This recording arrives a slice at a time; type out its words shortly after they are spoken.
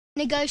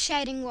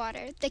Negotiating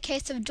water, the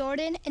case of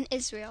Jordan and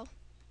Israel.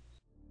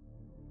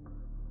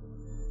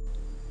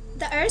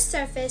 The Earth's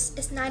surface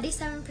is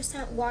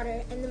 97%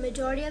 water, and the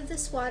majority of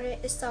this water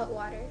is salt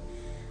water,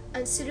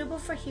 unsuitable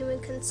for human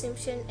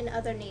consumption and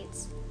other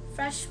needs.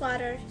 Fresh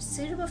water,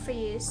 suitable for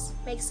use,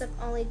 makes up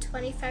only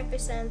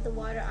 25% of the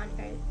water on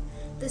Earth.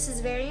 This is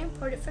very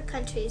important for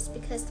countries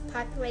because the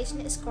population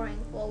is growing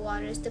while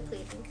water is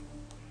depleting.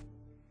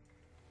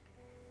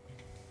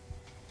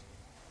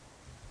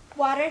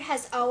 Water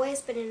has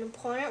always been an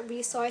important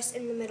resource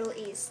in the Middle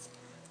East.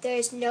 There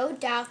is no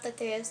doubt that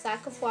there is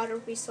lack of water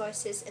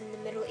resources in the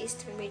Middle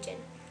Eastern region.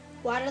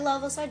 Water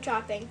levels are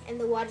dropping, and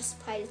the water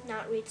supply does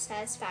not reach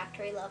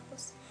satisfactory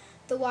levels.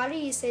 The water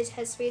usage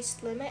has reached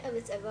the limit of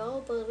its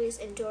availabilities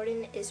in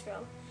Jordan and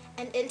Israel,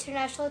 and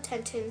international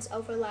tensions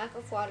over lack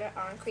of water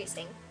are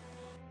increasing.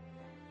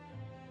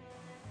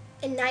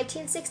 In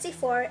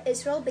 1964,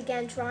 Israel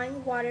began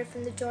drawing water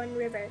from the Jordan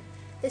River.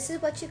 This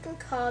is what you can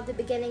call the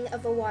beginning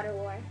of a water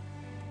war.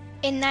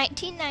 In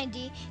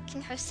 1990,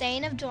 King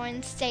Hussein of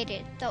Jordan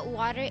stated that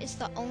water is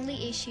the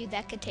only issue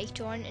that could take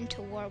Jordan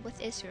into war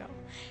with Israel.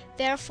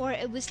 Therefore,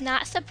 it was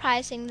not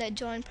surprising that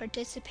Jordan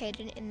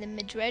participated in the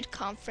Madrid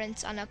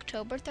Conference on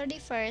October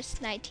 31,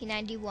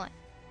 1991.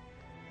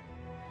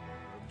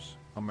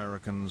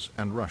 Americans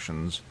and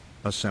Russians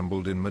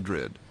assembled in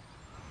Madrid.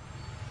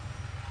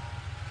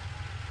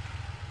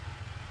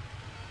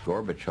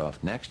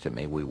 Gorbachev next to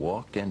me, we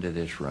walked into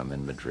this room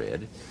in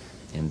Madrid,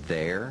 and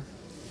there,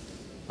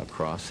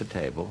 across the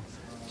table,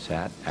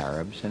 sat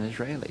Arabs and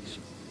Israelis.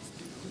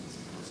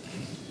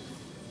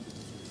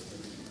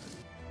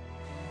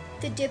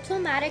 The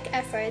diplomatic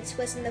efforts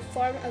was in the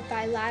form of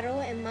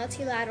bilateral and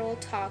multilateral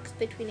talks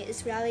between the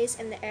Israelis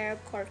and the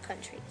Arab core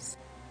countries.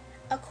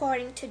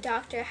 According to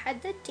Dr.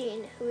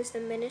 Haddad, who is the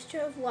Minister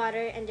of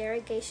Water and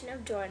Irrigation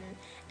of Jordan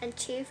and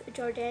Chief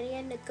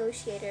Jordanian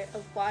Negotiator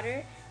of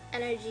Water,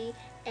 Energy,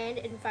 and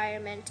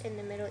Environment in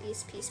the Middle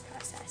East peace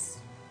process.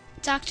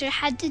 Dr.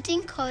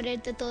 Haddad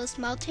quoted that those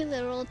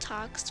multilateral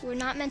talks were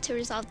not meant to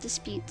resolve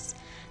disputes,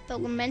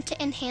 but were meant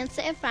to enhance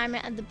the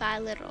environment of the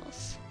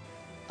bilaterals.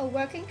 A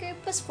working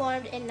group was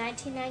formed in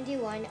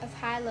 1991 of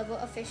high-level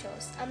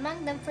officials,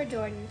 among them for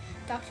Jordan,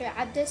 Dr.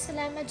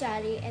 Abdussalam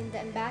Majari and the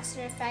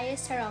Ambassador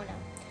Fayez Tarona.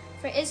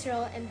 For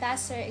Israel,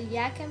 Ambassador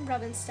Yakim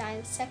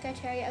Rubinstein,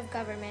 Secretary of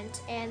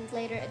Government, and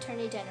later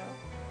Attorney General.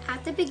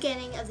 At the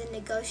beginning of the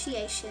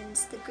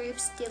negotiations, the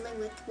groups dealing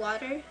with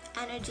water,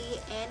 energy,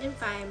 and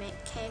environment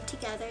came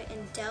together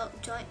and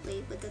dealt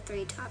jointly with the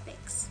three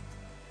topics.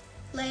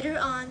 Later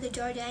on, the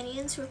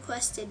Jordanians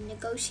requested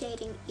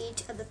negotiating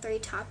each of the three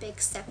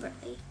topics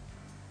separately.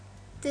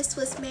 This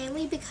was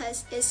mainly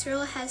because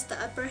Israel has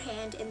the upper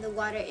hand in the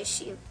water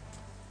issue.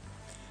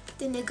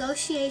 The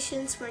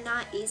negotiations were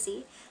not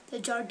easy. The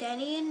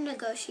Jordanian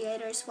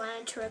negotiators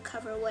wanted to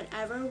recover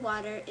whatever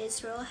water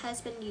Israel has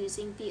been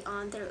using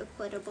beyond their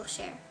equitable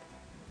share.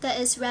 The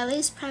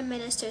Israelis' prime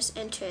minister's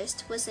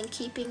interest was in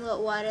keeping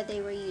what water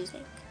they were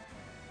using.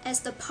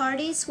 As the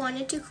parties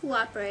wanted to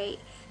cooperate,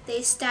 they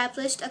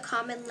established a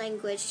common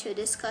language to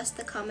discuss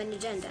the common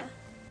agenda.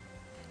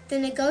 The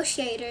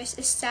negotiators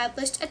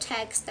established a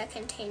text that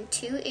contained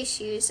two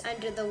issues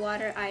under the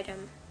water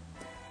item.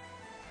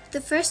 The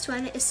first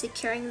one is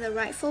securing the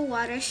rightful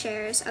water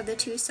shares of the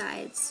two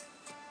sides.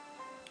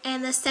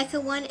 And the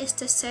second one is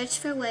to search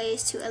for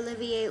ways to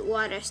alleviate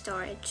water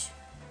storage.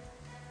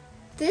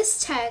 This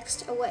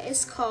text, or what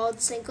is called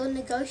single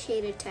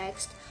negotiated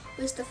text,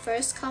 was the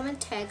first common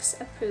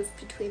text approved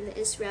between the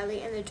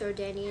Israeli and the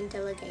Jordanian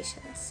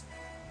delegations.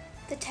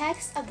 The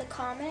text of the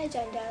common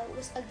agenda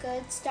was a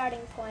good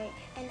starting point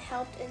and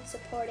helped in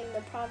supporting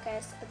the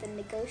progress of the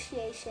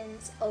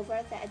negotiations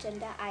over the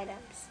agenda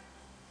items.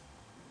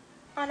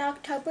 On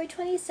October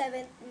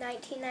 27,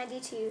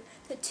 1992,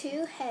 the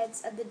two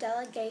heads of the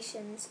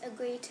delegations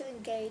agreed to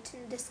engage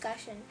in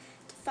discussion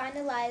to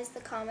finalize the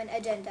common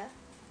agenda.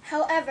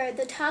 However,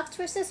 the talks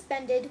were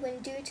suspended when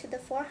due to the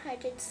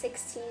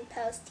 416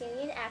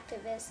 Palestinian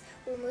activists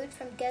were moved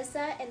from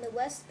Gaza and the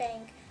West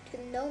Bank to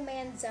the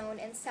no-man's zone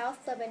in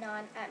South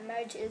Lebanon at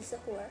Marj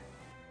al-Zahur.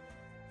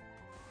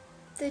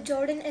 The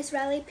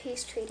Jordan-Israeli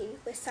Peace Treaty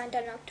was signed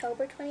on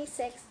October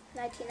 26,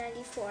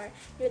 1994,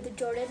 near the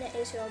Jordan and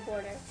Israel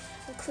border,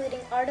 including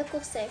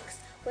Article 6,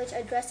 which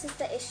addresses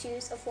the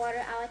issues of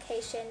water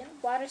allocation,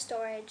 water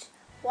storage,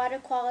 water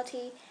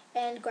quality,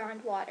 and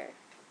groundwater.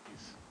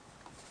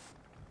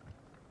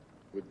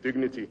 With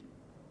dignity,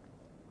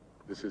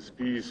 this is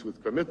peace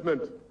with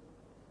commitment.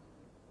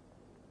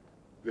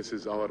 This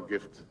is our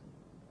gift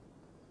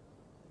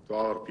to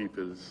our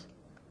peoples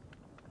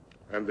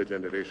and the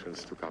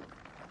generations to come.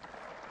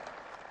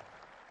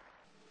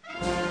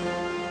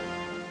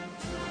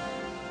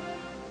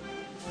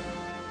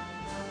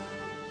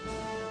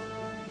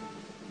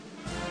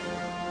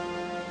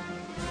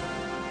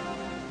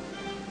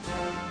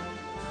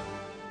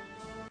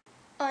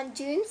 On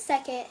June 2,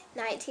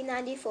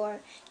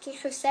 1994, King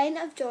Hussein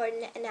of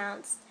Jordan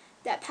announced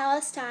that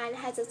Palestine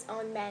has its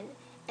own men,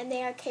 and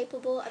they are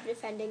capable of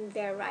defending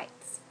their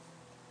rights.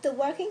 The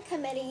Working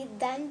Committee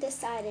then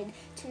decided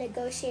to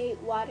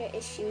negotiate water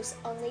issues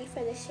only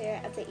for the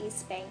share of the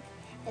East Bank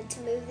and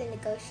to move the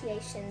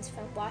negotiations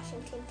from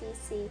Washington,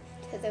 D.C.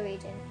 to the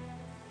region.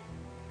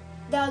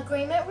 The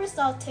agreement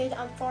resulted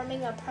in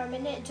forming a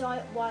permanent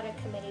joint water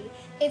committee.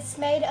 It's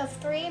made of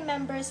 3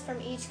 members from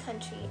each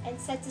country and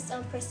sets its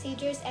own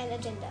procedures and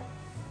agenda.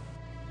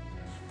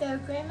 The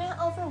agreement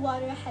over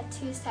water had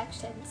 2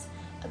 sections,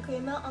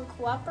 agreement on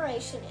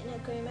cooperation and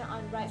agreement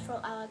on rightful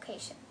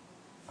allocation.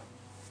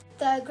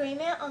 The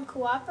agreement on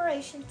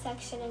cooperation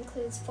section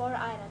includes 4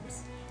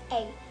 items.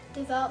 A.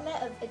 Development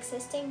of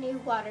existing new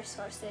water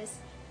sources.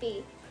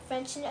 B.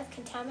 Prevention of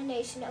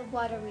contamination of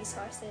water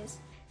resources.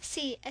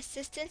 C.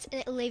 Assistance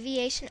in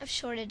alleviation of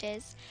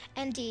shortages.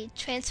 And D.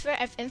 Transfer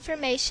of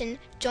information,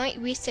 joint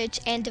research,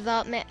 and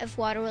development of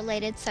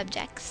water-related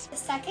subjects. The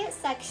second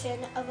section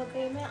of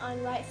agreement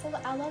on rightful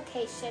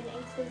allocation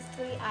includes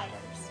 3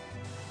 items.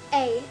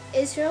 A.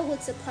 Israel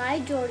would supply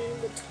Jordan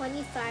with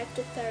 25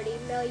 to 30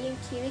 million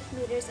cubic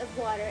meters of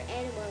water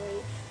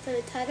annually from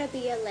the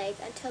Tarabiya Lake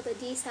until the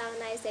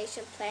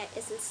desalination plant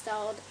is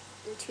installed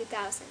in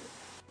 2000.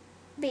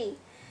 B.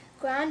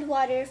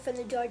 Groundwater from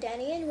the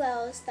Jordanian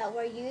wells that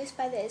were used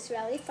by the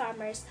Israeli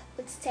farmers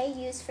would stay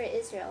used for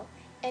Israel.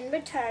 In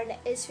return,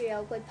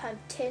 Israel would pump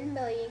 10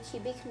 million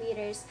cubic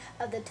meters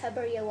of the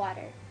Tiberias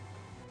water.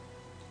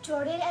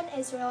 Jordan and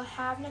Israel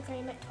have an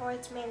agreement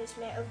towards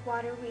management of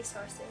water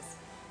resources.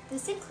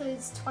 This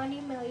includes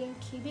 20 million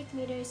cubic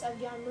meters of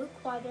Yarmouk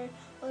water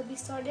will be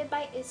sorted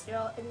by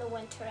Israel in the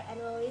winter and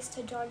released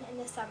to Jordan in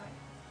the summer.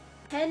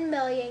 10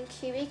 million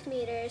cubic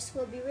meters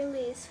will be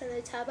released from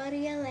the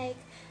Tiberias Lake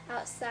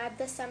outside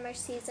the summer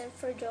season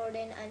for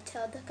Jordan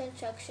until the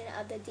construction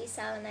of the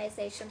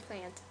desalination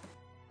plant.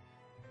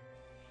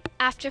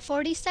 After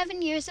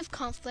 47 years of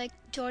conflict,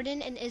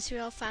 Jordan and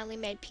Israel finally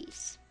made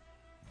peace.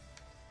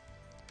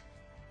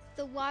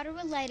 The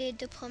water-related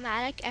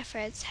diplomatic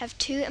efforts have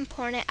 2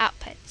 important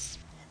outputs.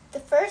 The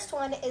first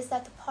one is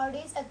that the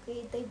parties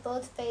agreed they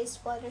both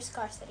faced water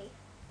scarcity.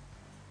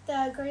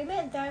 The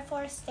agreement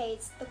therefore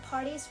states the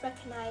parties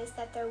recognize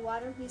that their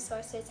water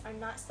resources are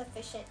not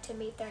sufficient to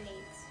meet their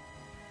needs.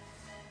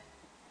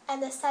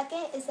 And the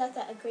second is that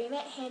the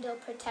agreement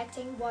handled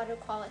protecting water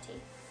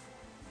quality.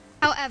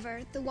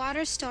 However, the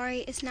water story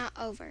is not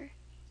over,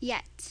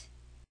 yet.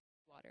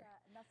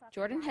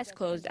 Jordan has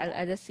closed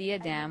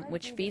Al-Adasiyah Dam,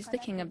 which feeds the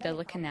King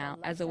Abdullah Canal,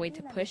 as a way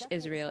to push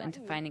Israel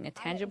into finding a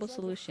tangible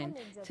solution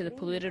to the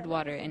polluted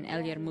water in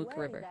El Yarmouk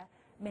River.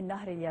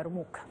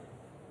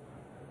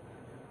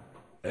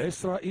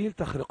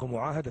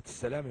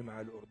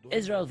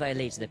 Israel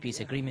violates the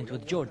peace agreement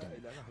with Jordan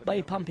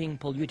by pumping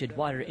polluted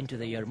water into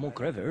the Yarmouk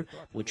River,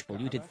 which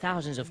polluted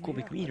thousands of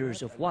cubic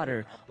meters of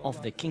water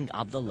of the King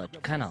Abdullah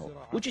Canal,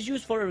 which is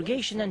used for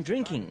irrigation and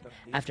drinking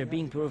after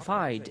being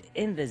purified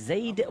in the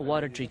Zaid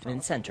Water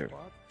Treatment Center.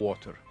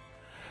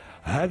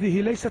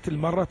 هذه ليست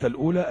المرة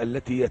الأولى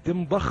التي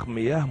يتم ضخ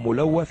مياه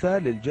ملوثة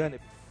للجانب.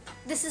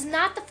 This is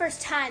not the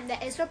first time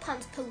that Israel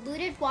pumps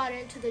polluted water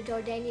into the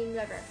Jordanian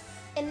River.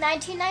 In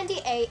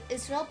 1998,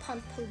 Israel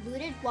pumped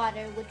polluted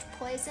water which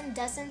poisoned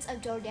dozens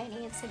of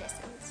Jordanian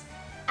citizens.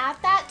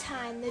 At that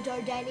time, the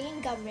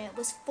Jordanian government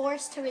was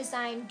forced to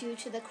resign due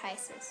to the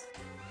crisis.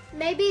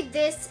 Maybe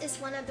this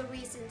is one of the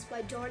reasons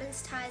why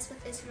Jordan's ties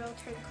with Israel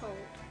turned cold.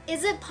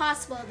 Is it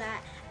possible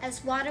that,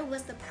 as water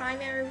was the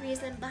primary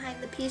reason behind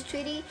the peace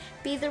treaty,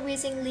 be the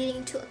reason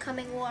leading to a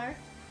coming war?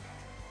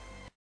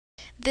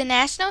 The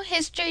National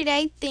History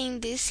Day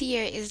theme this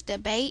year is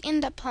Debate in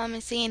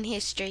Diplomacy and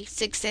History,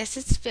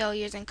 Successes,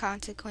 Failures, and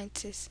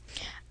Consequences.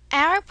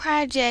 Our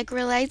project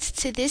relates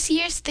to this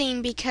year's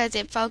theme because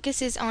it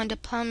focuses on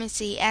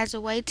diplomacy as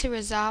a way to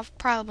resolve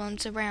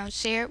problems around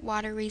shared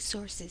water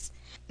resources.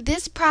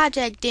 This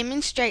project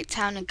demonstrates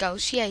how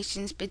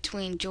negotiations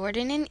between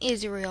Jordan and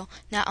Israel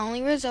not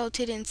only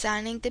resulted in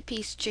signing the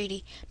peace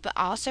treaty, but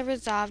also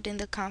resolved in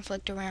the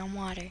conflict around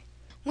water.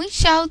 We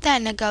showed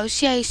that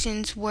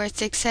negotiations were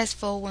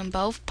successful when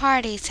both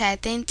parties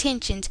had the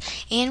intentions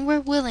and were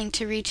willing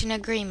to reach an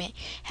agreement.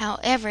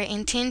 However,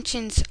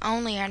 intentions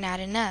only are not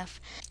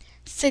enough.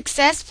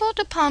 Successful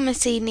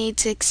diplomacy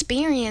needs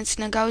experienced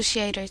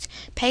negotiators,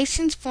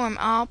 patience from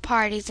all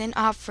parties, and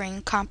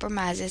offering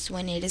compromises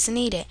when it is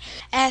needed.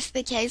 As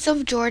the case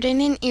of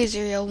Jordan and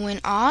Israel, when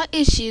all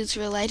issues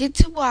related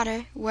to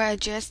water were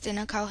addressed in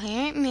a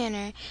coherent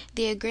manner,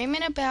 the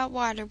agreement about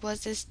water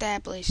was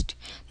established.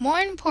 More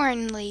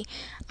importantly,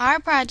 our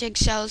project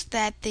shows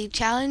that the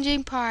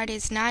challenging part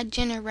is not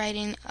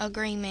generating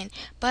agreement,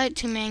 but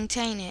to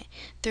maintain it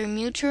through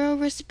mutual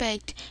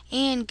respect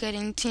and good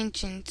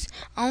intentions.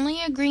 Only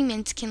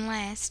agreements can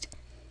last.